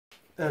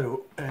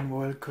Hello and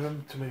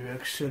welcome to my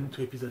reaction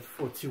to episode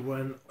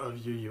 41 of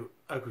Yu Yu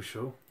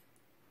Hakusho.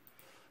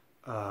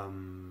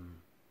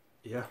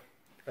 Yeah,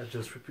 I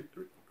just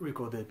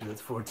recorded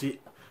episode 40.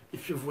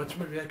 If you've watched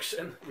my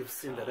reaction, you've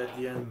seen that at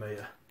the end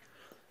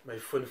my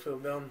phone fell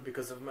down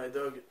because of my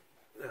dog.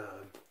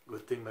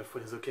 Good thing my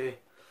phone is okay.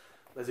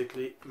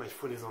 Basically, my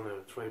phone is on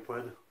a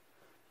tripod,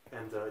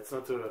 and it's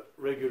not a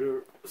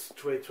regular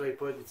straight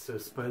tripod, it's a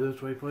spider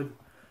tripod.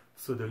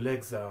 So the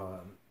legs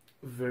are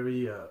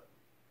very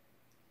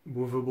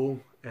movable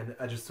and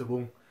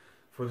adjustable.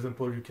 For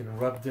example, you can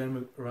wrap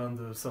them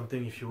around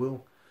something, if you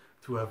will,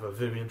 to have a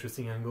very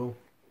interesting angle.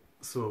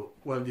 So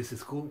while this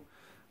is cool,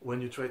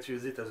 when you try to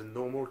use it as a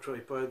normal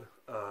tripod,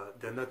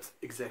 they're not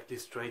exactly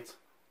straight,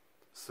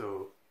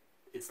 so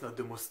it's not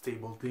the most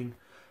stable thing,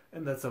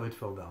 and that's how it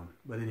fell down.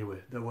 But anyway,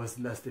 that was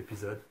last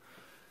episode.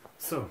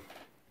 So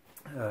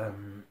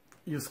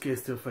Yusuke is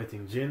still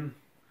fighting Jin,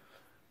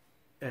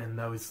 and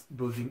now it's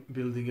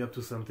building up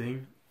to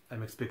something.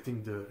 I'm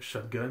expecting the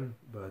shotgun,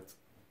 but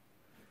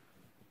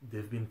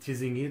they've been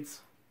teasing it,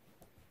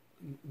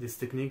 this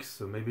technique,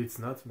 so maybe it's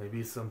not. Maybe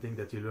it's something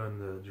that you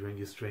learn during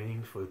his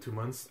training for 2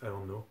 months. I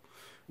don't know.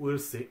 We'll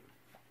see.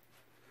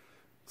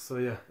 So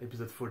yeah,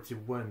 episode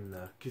 41,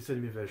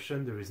 Kiss-Anime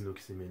version. There is no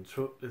Kiss-Anime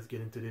intro. Let's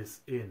get into this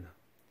in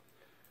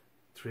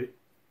 3,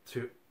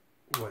 2,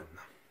 1.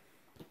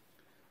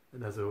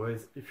 And as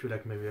always, if you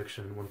like my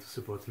reaction and want to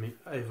support me,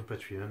 I have a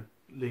Patreon.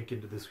 Link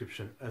in the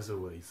description as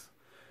always.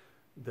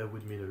 That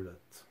would mean a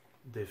lot,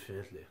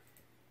 definitely.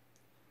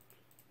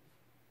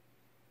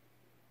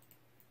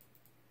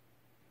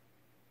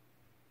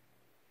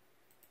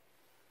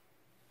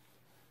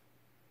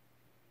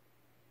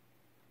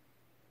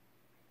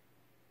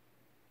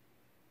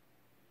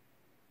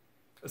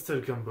 I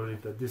still can't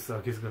believe that this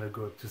arc is gonna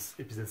go up to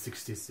episode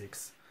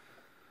 66,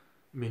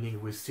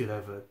 meaning we still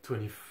have a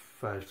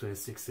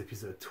 25-26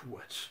 episode to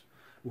watch,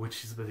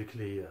 which is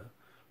basically a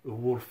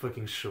whole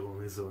fucking show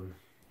on its own.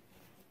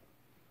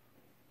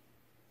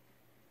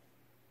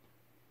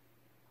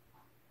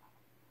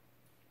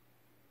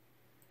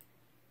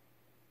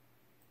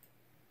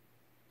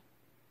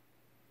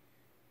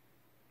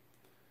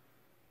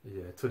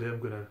 Yeah, today I'm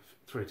gonna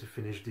try to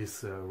finish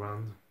this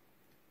round,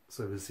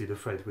 so we'll see the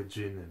fight with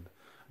Jin and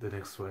the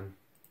next one.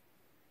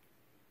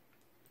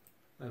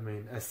 I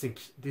mean, I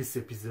think this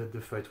episode, the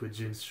fight with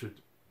Jin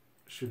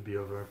should be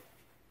over.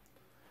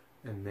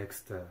 And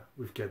next,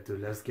 we've got the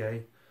last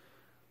guy,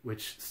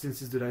 which, since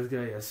he's the last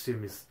guy, I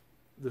assume is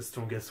the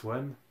strongest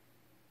one.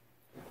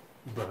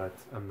 But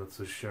I'm not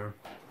so sure.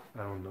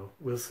 I don't know.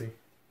 We'll see.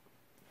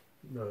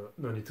 No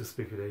need to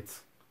speculate.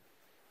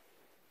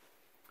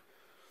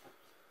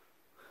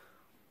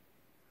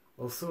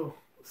 Also,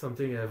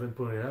 something I haven't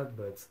pointed out,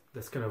 but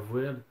that's kind of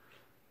weird.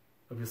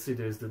 Obviously,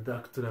 there's the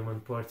Dark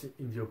Tournament part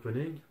in the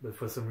opening, but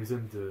for some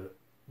reason,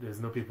 there's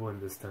no people in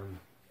the stand.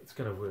 It's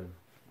kind of weird.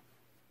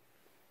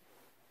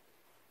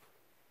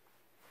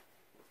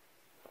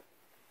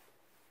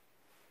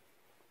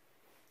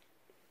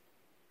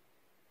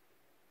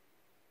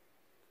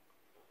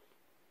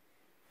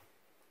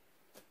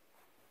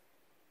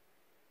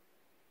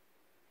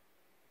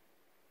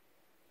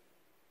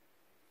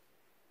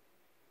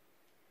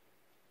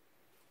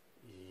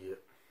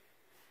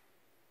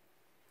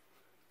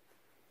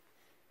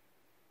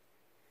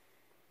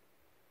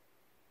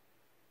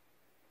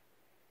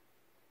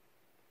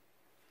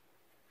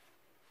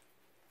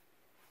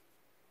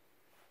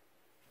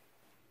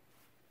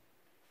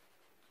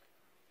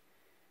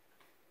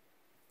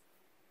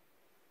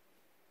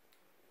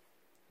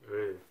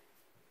 Really.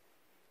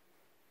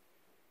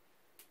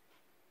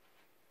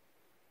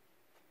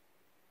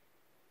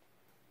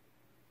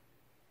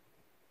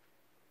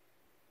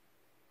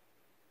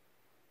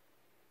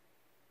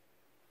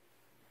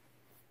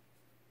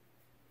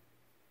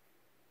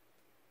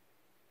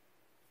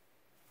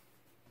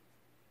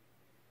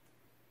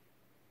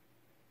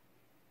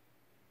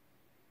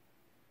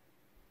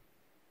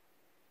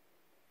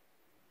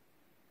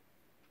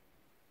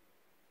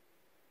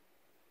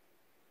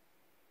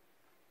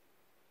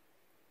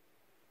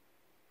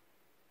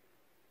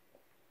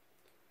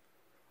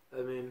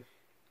 I mean,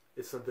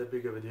 it's not that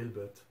big of a deal,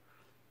 but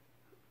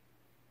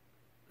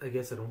I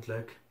guess I don't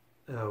like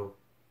how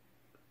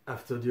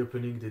after the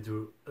opening they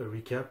do a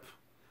recap,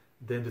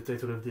 then the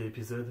title of the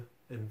episode,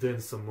 and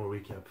then some more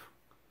recap.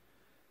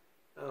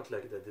 I don't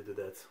like that they do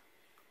that.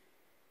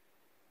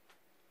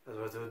 I'd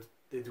rather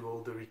they do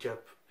all the recap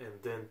and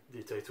then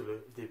the title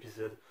of the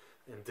episode,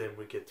 and then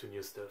we get to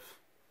new stuff.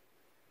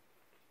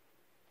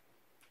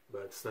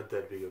 But it's not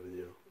that big of a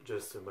deal,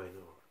 just a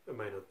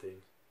minor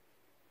thing.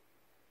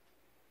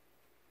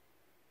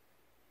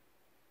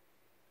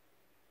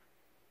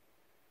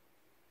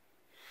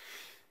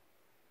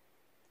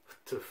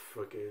 What the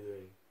fuck are you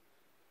doing?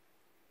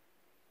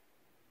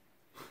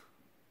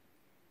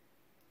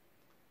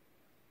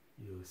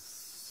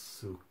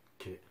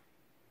 Yusuke.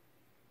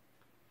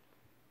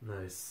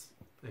 Nice.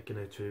 I can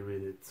actually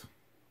read it.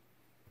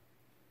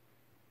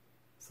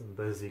 Some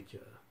basic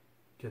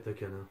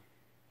katakana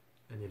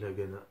and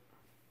hiragana.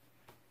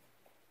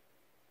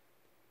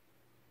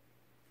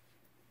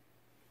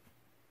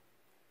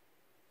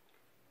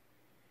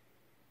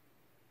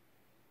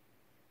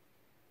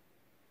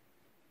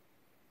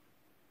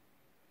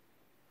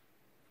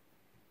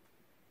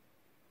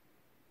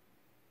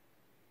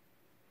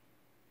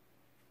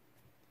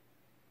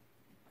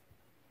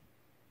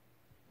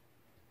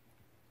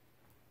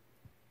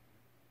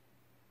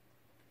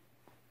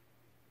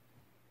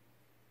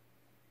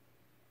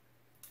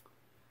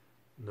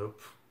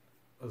 Nope.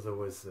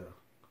 Otherwise,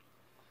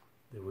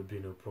 there would be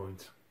no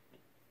point.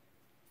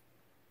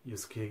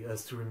 Yusuke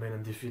has to remain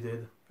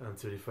undefeated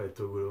until he fights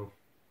Toguro.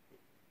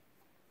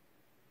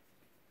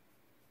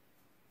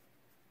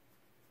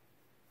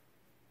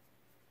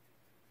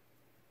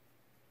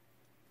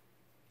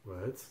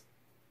 What?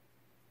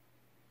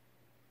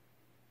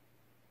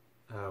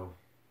 Ow.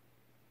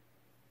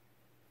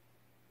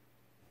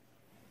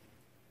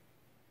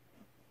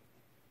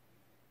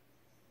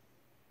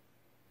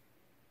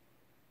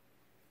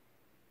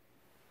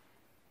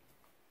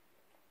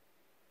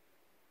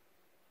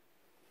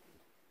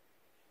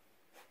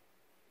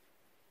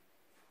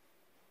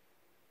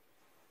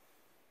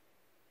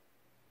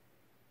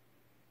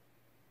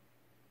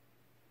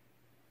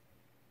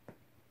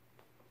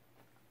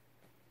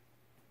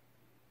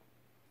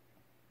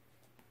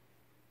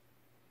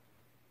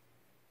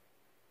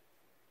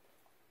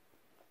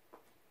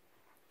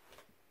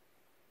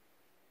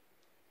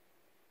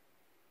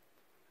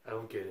 I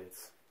don't get it.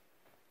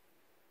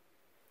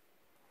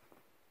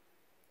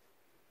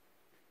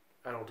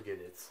 I don't get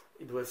it.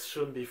 It was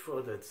shown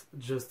before that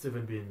just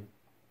even being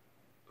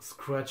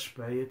scratched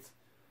by it,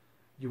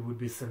 you would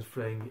be sent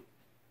flying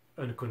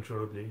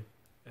uncontrollably.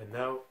 And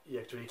now he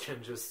actually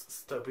can just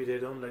stop it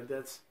head on like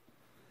that.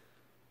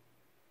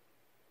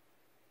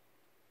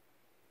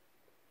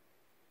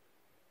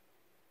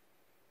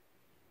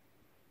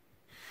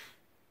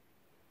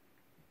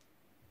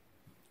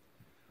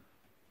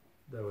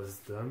 That was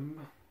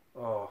dumb.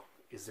 Oh,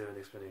 is there an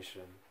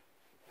explanation?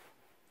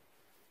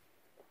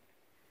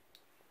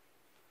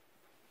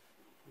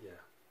 Yeah.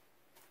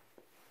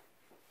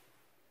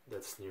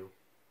 That's new.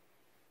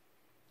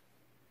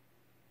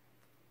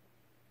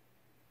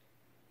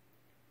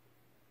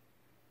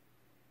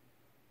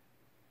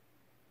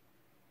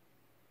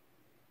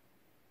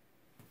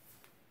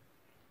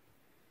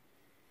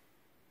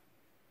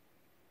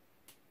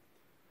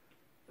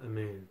 I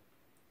mean,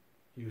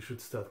 you should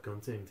start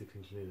counting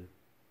technically.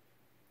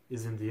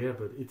 It's in the air,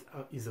 but it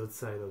is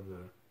outside of the...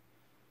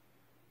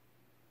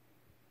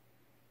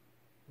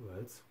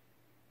 What?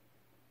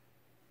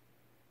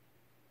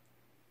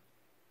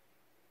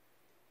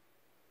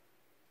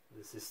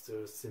 The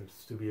sister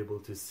seems to be able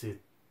to see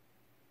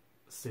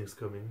things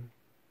coming.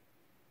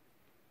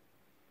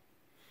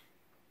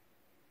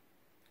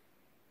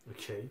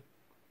 Okay.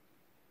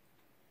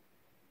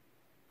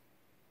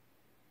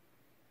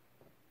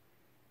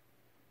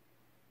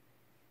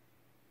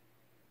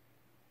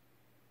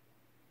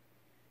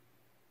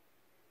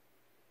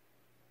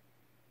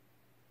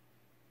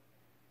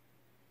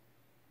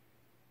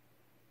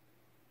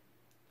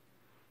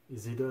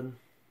 Is he done?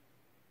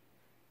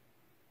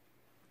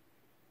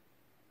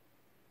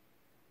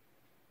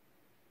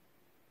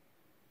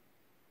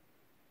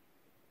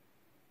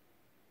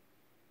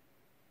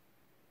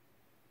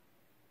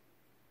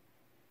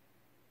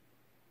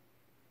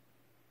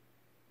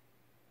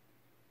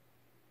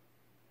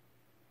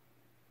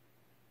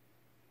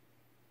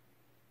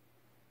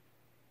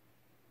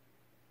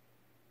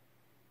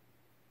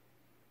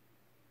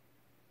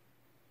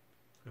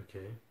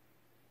 Okay.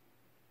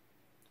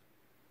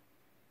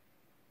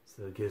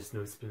 So I guess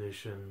no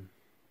explanation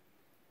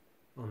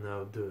on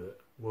how the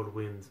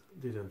whirlwind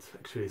didn't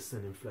actually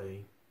send him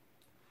flying.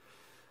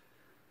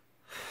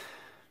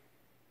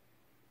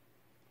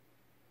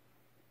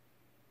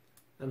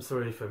 I'm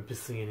sorry if I'm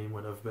pissing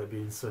anyone off by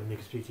being so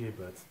nitpicky,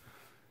 but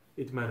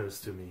it matters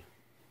to me.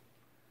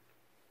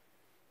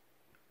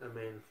 I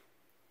mean,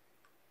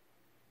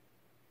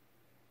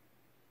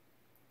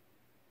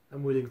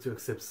 I'm willing to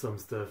accept some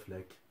stuff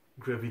like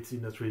gravity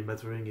not really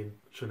mattering in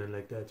shonen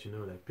like that, you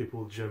know, like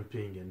people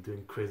jumping and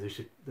doing crazy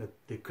shit that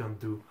they can't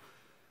do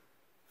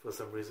for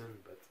some reason,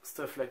 but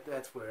stuff like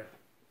that where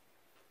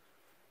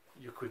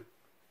you could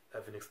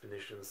have an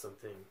explanation or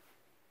something,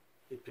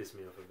 it pissed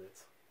me off a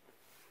bit.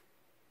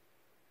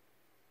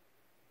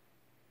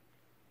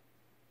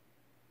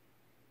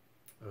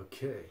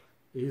 Okay,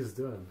 he's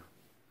done.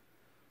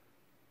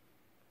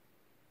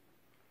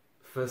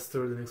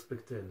 Faster than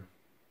expected.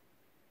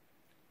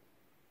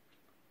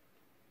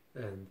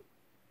 And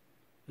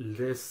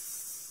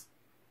less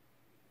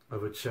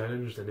of a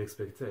challenge than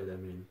expected. I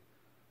mean,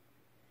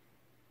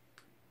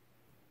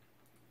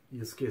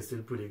 Yusuke is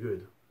still pretty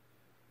good.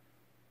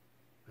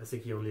 I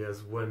think he only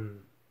has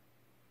one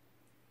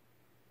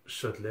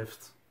shot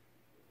left.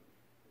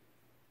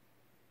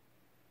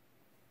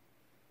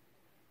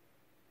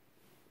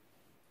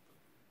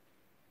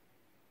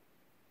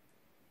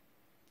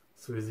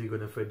 So is he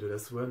gonna fight the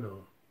last one,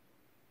 or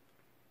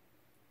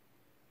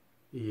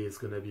he is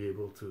gonna be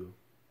able to,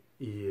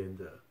 he and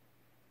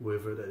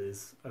whoever that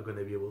is are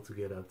gonna be able to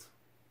get out?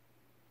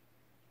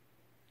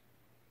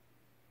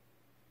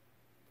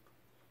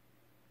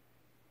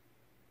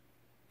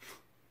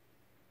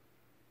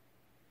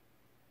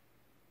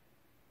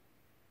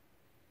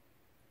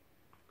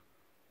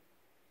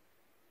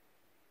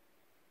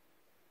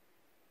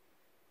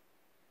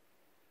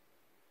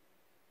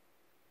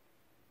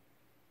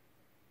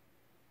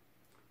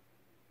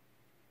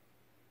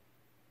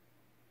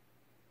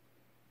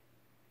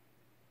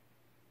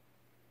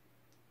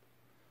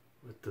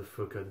 What the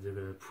fuck are they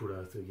gonna pull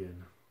out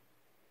again?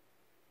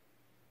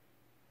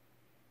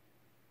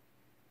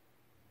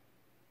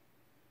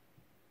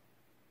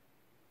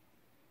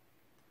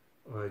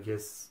 Or I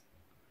guess...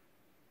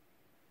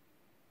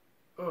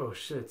 Oh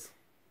shit.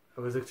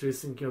 I was actually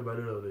thinking about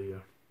it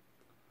earlier.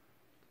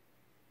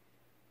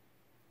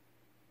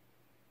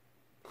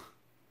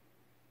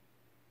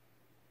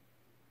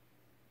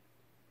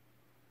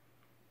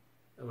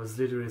 I was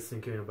literally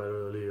thinking about it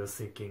earlier,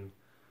 thinking...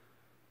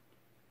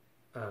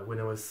 when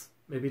I was...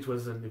 Maybe it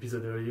was an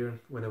episode earlier,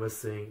 when I was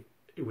saying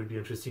it would be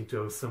interesting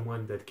to have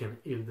someone that can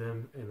heal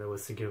them, and I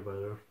was thinking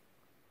about her.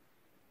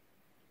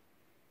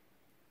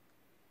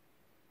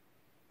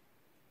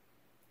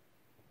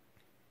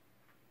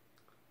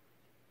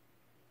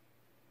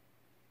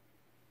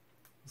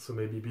 So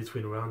maybe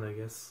between round, I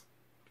guess.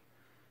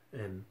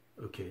 And,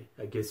 okay,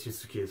 I guess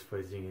Yusuke is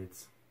fighting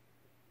it.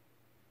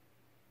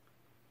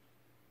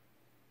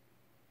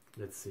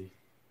 Let's see.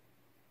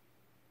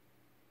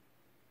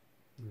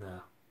 Nah,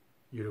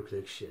 you look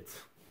like shit.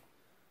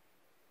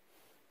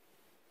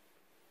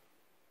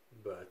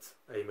 But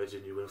I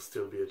imagine you will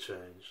still be a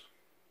challenge.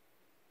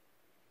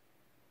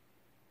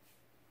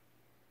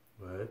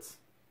 What?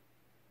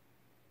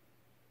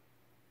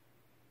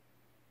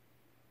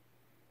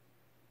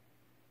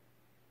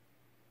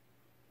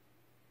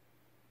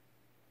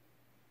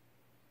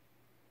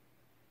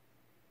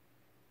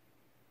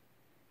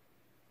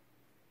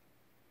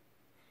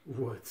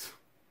 What?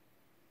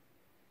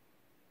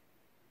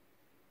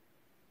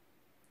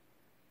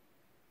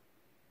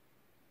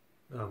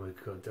 Oh my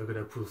god, they're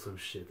gonna pull some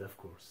shit, of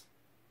course.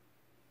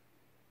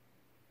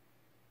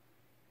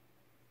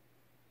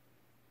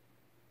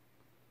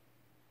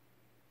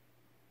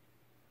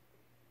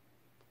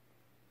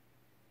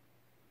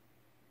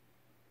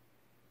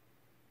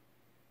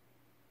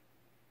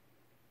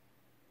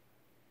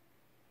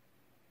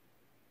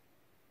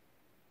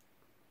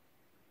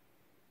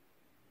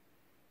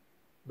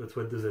 But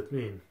what does that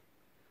mean?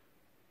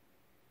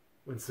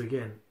 Once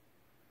again,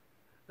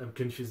 I'm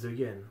confused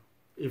again.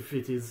 If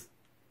it is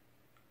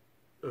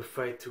a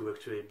fight to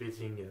actually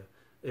beating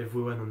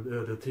everyone on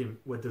the other team,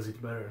 what does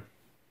it matter?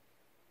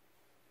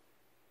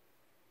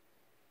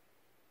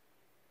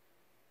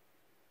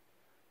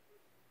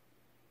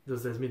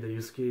 Does that mean that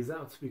Yusuke is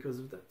out because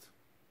of that?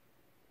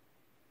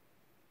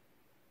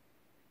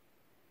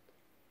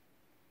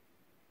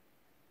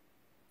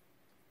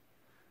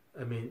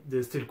 I mean,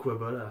 there's still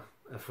Kuwabara,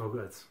 I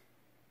forgot.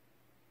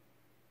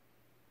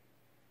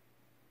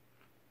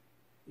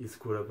 Is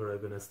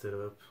Kuwabara gonna step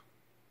up?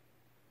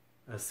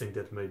 I think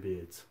that might be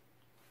it.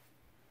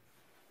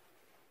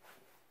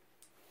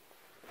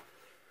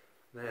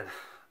 Man,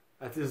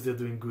 at least they're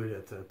doing good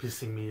at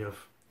pissing me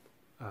off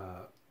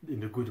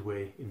in a good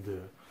way, in the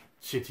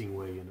cheating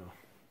way, you know.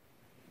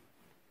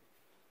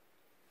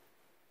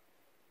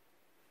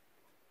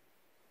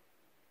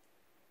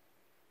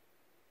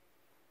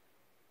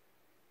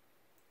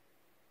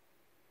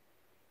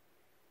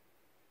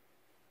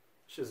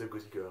 She's a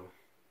good girl.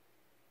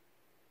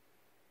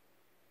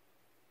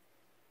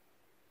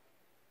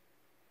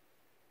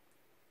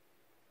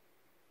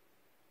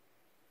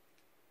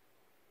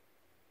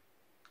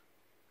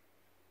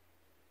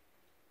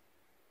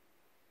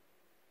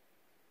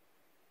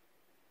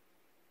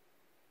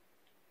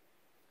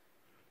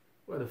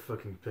 What a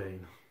fucking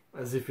pain.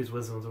 As if it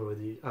wasn't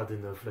already hard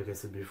enough, like I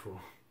said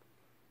before.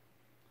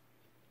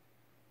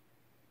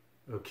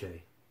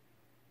 Okay.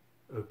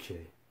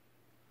 Okay.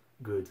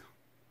 Good.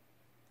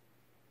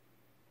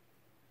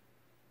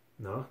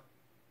 No?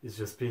 It's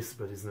just peace,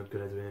 but it's not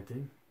gonna do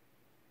anything?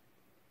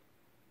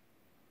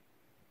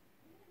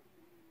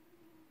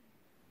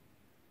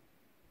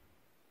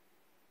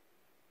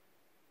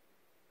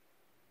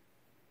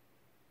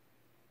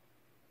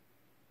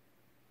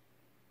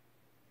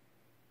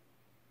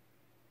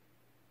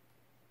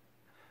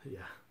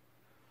 Yeah.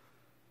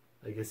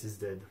 I guess he's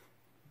dead.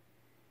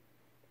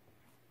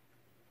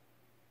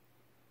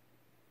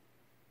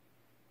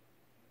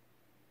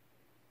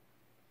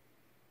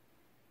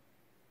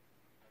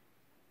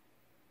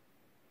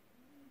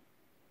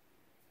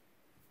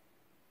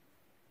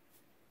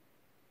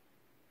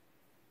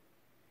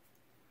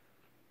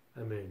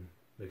 I mean,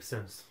 makes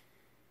sense.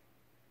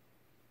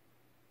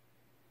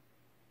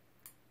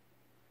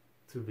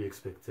 To be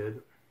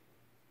expected.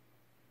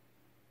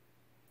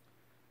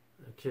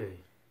 Okay.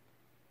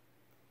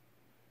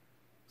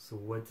 So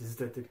what is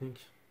that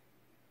technique?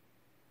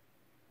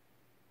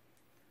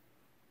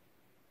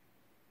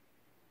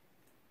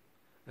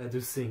 I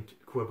do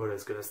think Kuwabara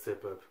is gonna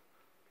step up.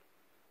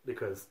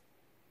 Because,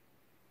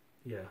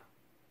 yeah,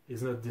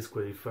 he's not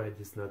disqualified,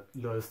 he's not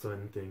lost or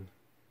anything.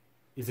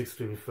 He's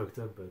extremely fucked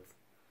up, but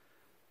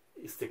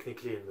he's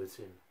technically in the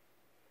team.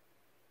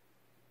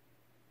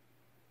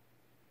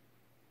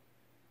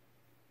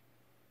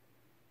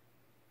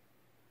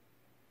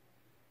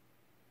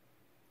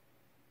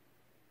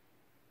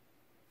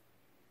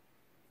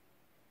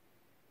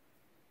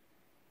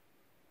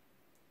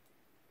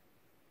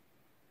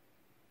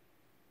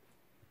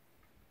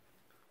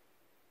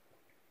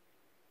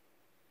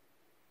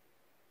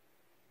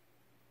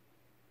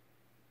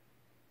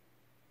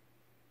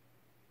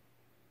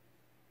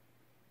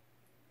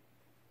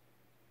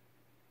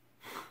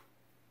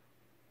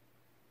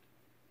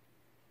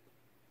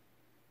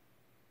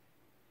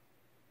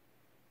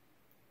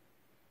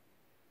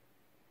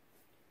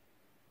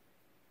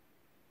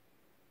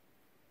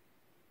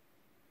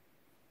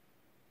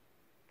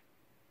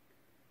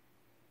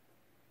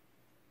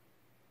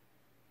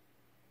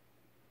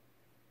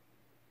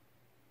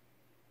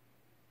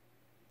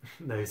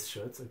 Nice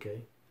shot,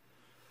 okay.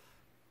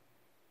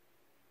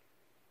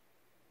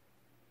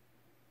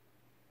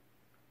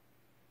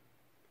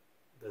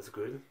 That's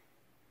good.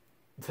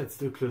 That's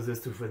the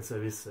closest to fan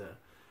service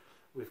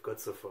we've got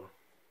so far.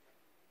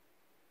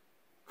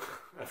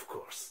 Of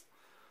course.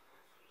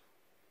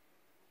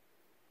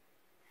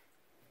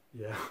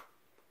 Yeah,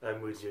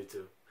 I'm with you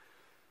too.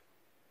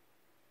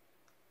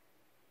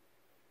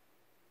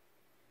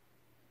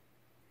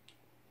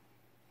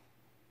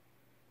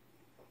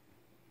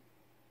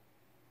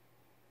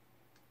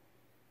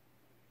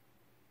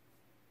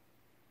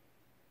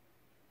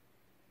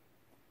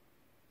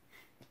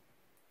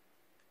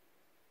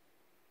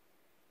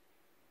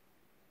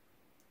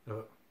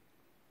 Oh,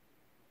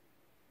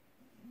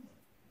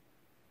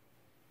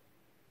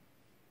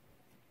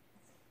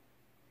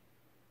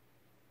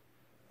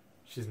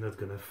 she's not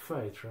gonna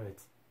fight, right?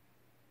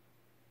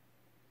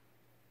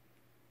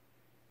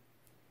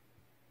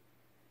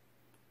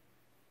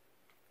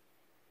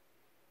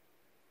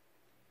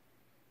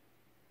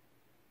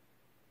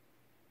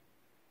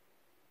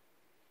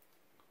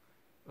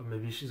 Or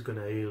maybe she's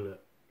gonna heal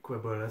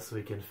Quabala so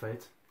he can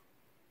fight.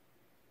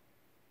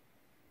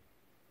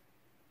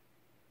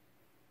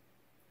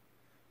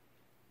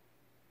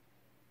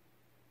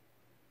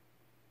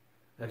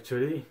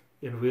 Actually,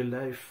 in real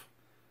life,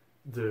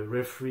 the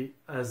referee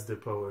has the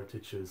power to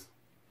choose.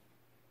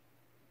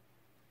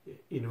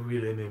 In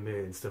real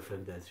MMA and stuff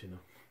like that, you know.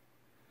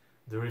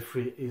 The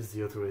referee is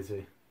the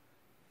authority.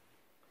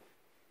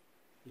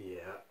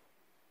 Yeah.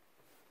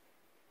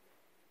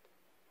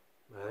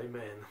 My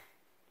man.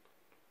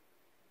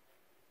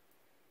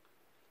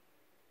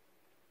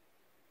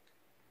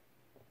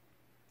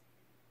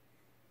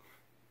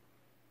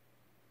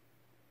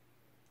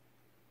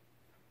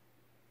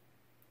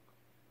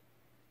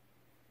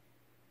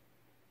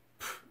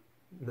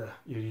 Nah,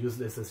 you're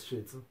useless as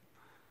shit.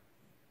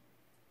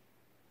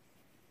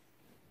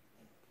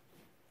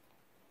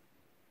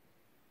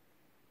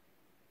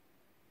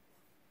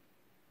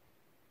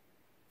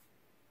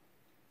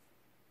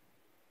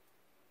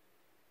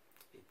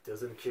 He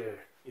doesn't care.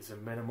 He's a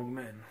man among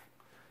men.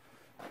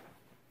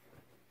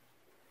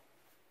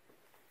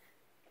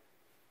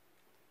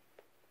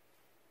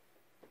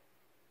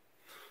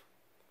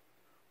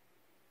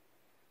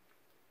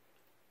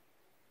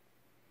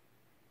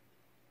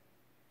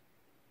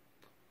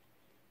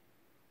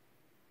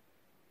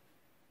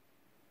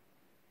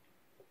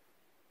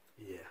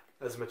 Yeah,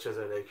 as much as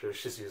I like her,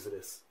 she's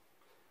useless.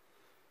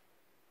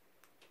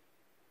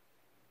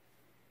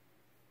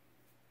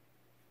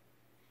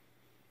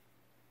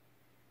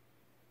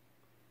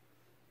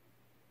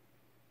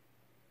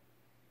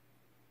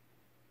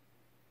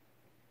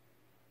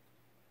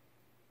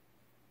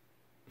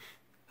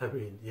 I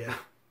mean, yeah.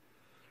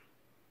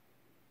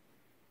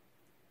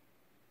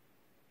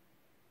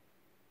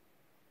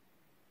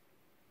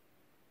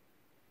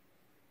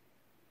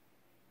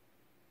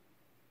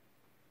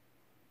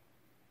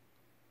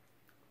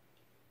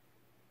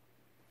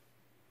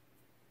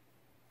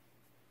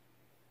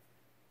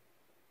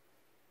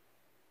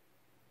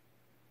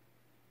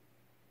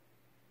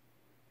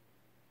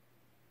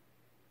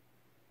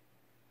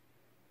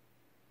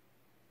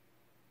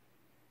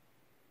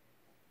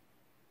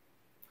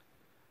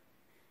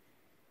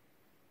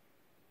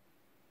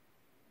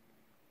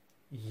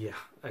 Yeah,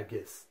 I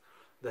guess.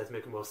 That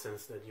makes more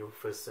sense than your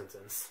first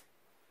sentence.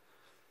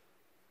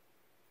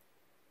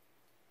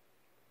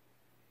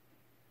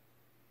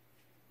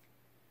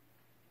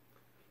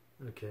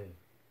 Okay.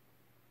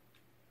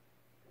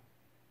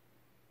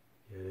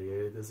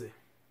 Yeah, does it?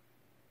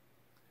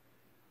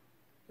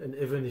 And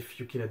even if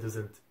Yukina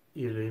doesn't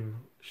heal him,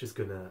 she's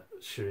gonna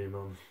cheer him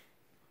on.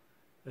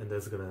 And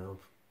that's gonna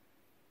help.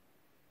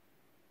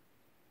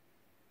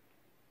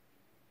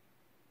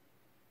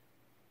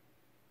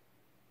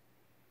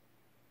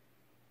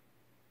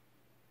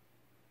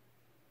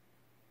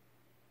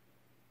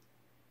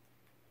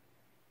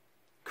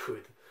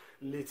 Good.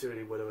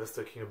 Literally what I was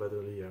talking about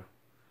earlier.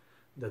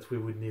 That we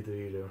would need a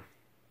healer.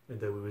 And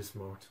that we were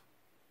smart.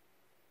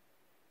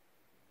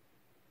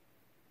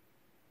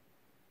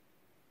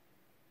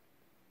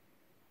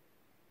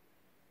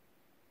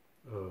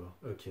 Oh,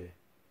 okay.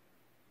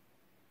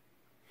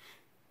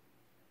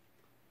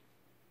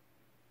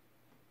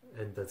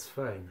 And that's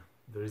fine.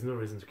 There is no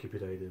reason to keep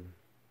it hidden.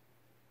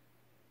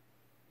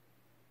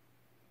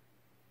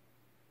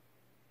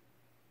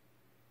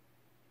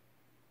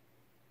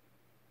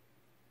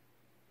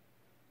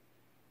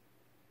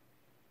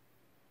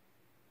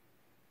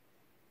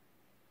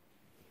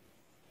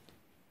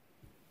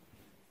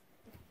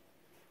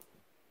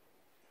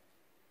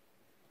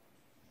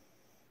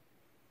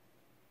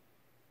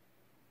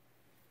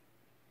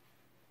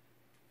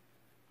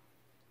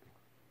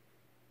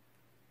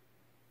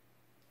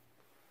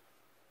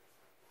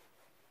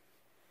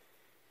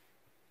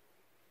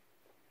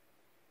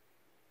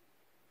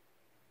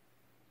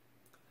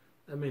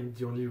 I mean,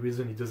 the only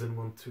reason he doesn't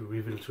want to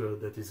reveal to her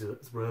that he's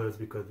his brother is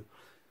because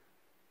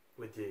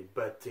with the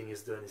bad thing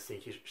he's done, he's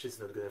thinking she's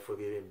not gonna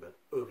forgive him, but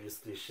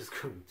obviously she's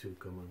going to,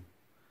 come on.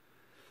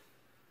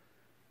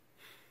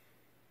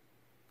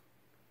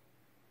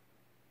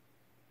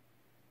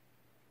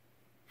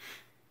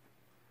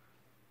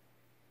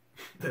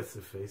 That's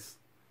the face.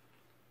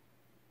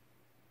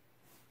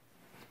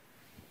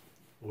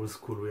 Old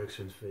school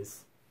reaction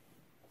face.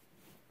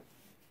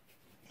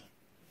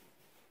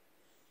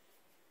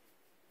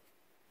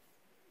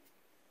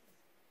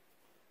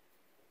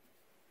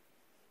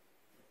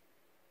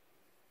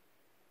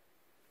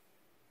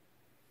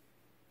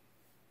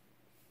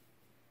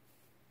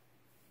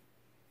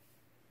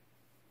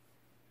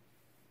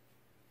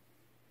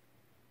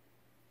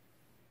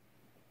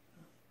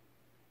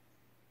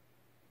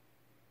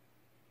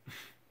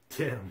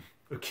 Damn,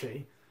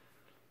 okay.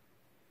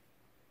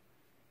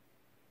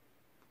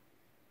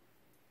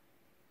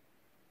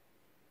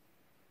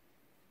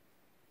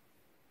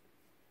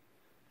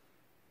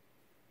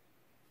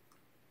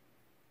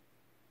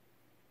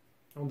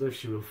 I wonder if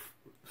she will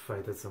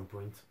fight at some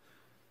point.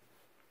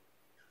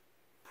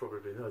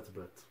 Probably not,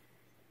 but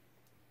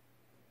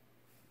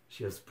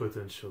she has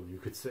potential, you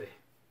could say.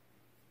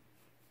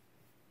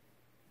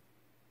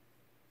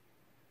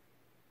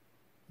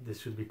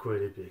 This should be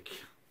quite epic.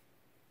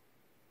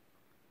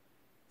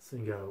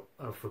 Seeing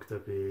how fucked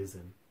up he is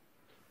and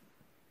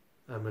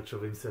how much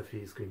of himself he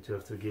is going to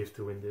have to give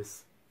to win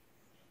this.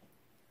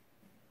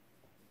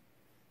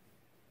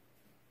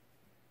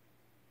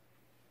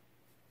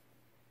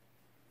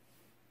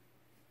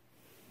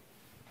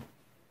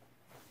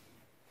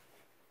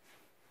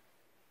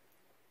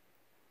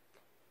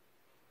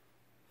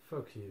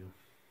 Fuck you.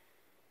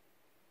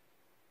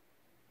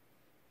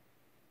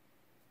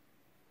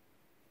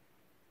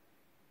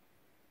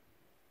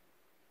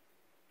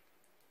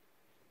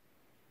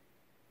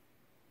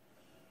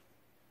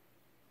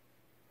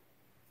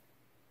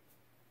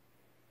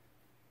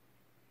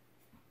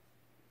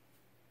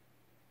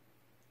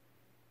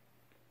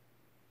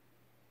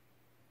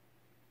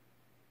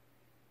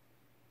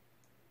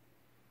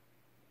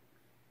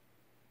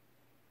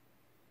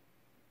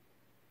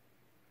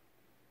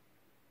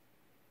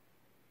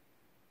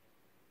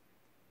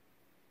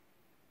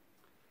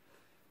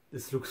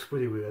 This looks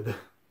pretty weird.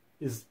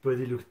 His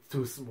body looks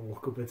too small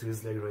compared to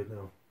his leg right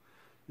now.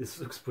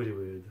 This looks pretty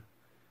weird.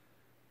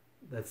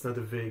 That's not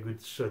a very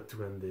good shot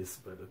to end this,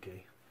 but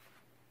okay.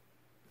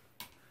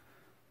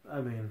 I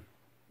mean,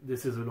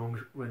 this is a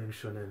long-running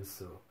shonen,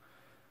 so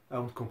I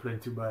won't complain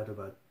too bad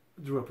about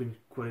dropping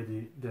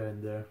quality there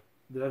and there.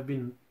 There have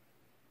been,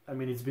 I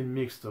mean, it's been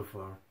mixed so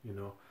far, you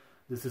know.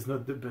 This is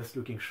not the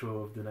best-looking show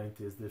of the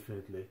 90s,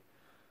 definitely.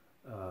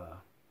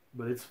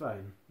 But it's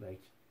fine,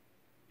 like,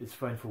 it's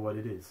fine for what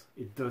it is.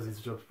 It does its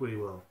job pretty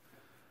well.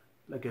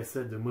 Like I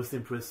said, the most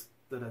impressed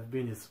that I've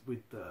been is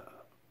with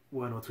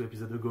 1 or 2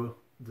 episodes ago,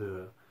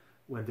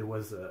 when there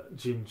was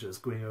Jin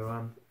just going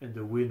around and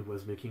the wind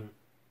was making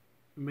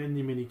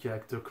many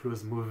character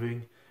clothes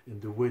moving,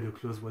 and the way the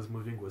clothes was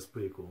moving was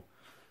pretty cool.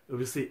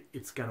 Obviously,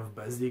 it's kind of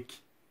basic.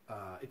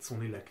 It's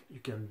only like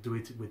you can do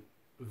it with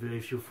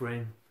very few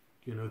frames,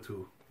 you know,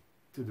 to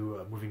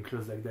do moving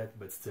clothes like that.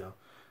 But still,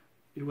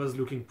 it was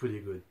looking pretty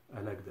good.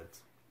 I like that.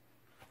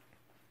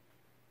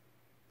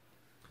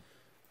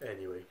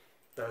 Anyway,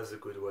 that was a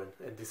good one,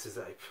 and this is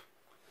hype.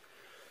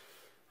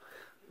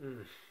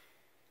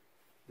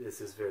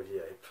 This is very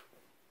hype.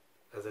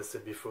 As I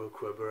said before,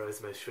 Kuwabara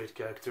is my favorite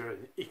character,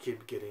 and he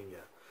keep getting,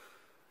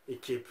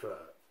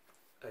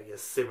 I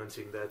guess,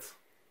 cementing that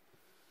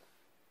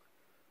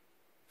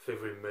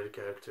favorite male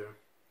character.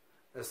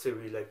 I still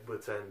really like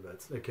Botan,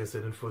 but like I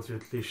said,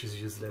 unfortunately,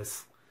 she's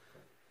useless.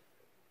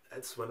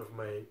 That's one of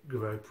my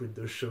gripes with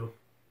the show.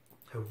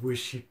 I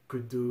wish she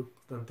could do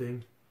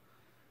something,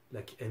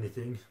 like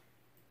anything.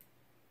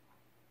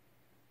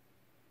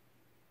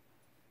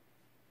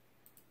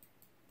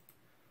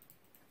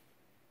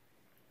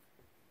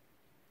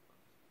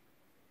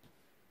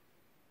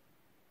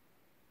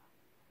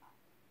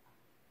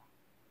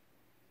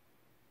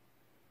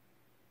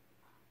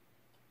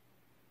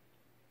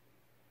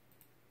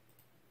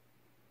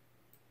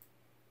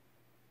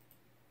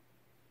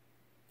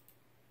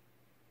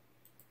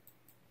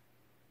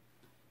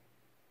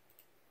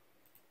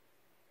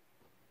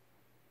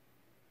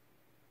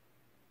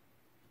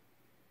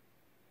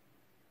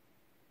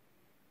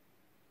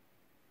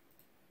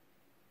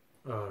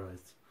 Alright.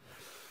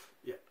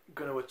 Yeah,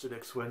 gonna watch the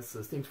next one,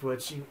 so thanks for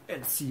watching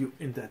and see you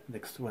in that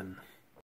next one.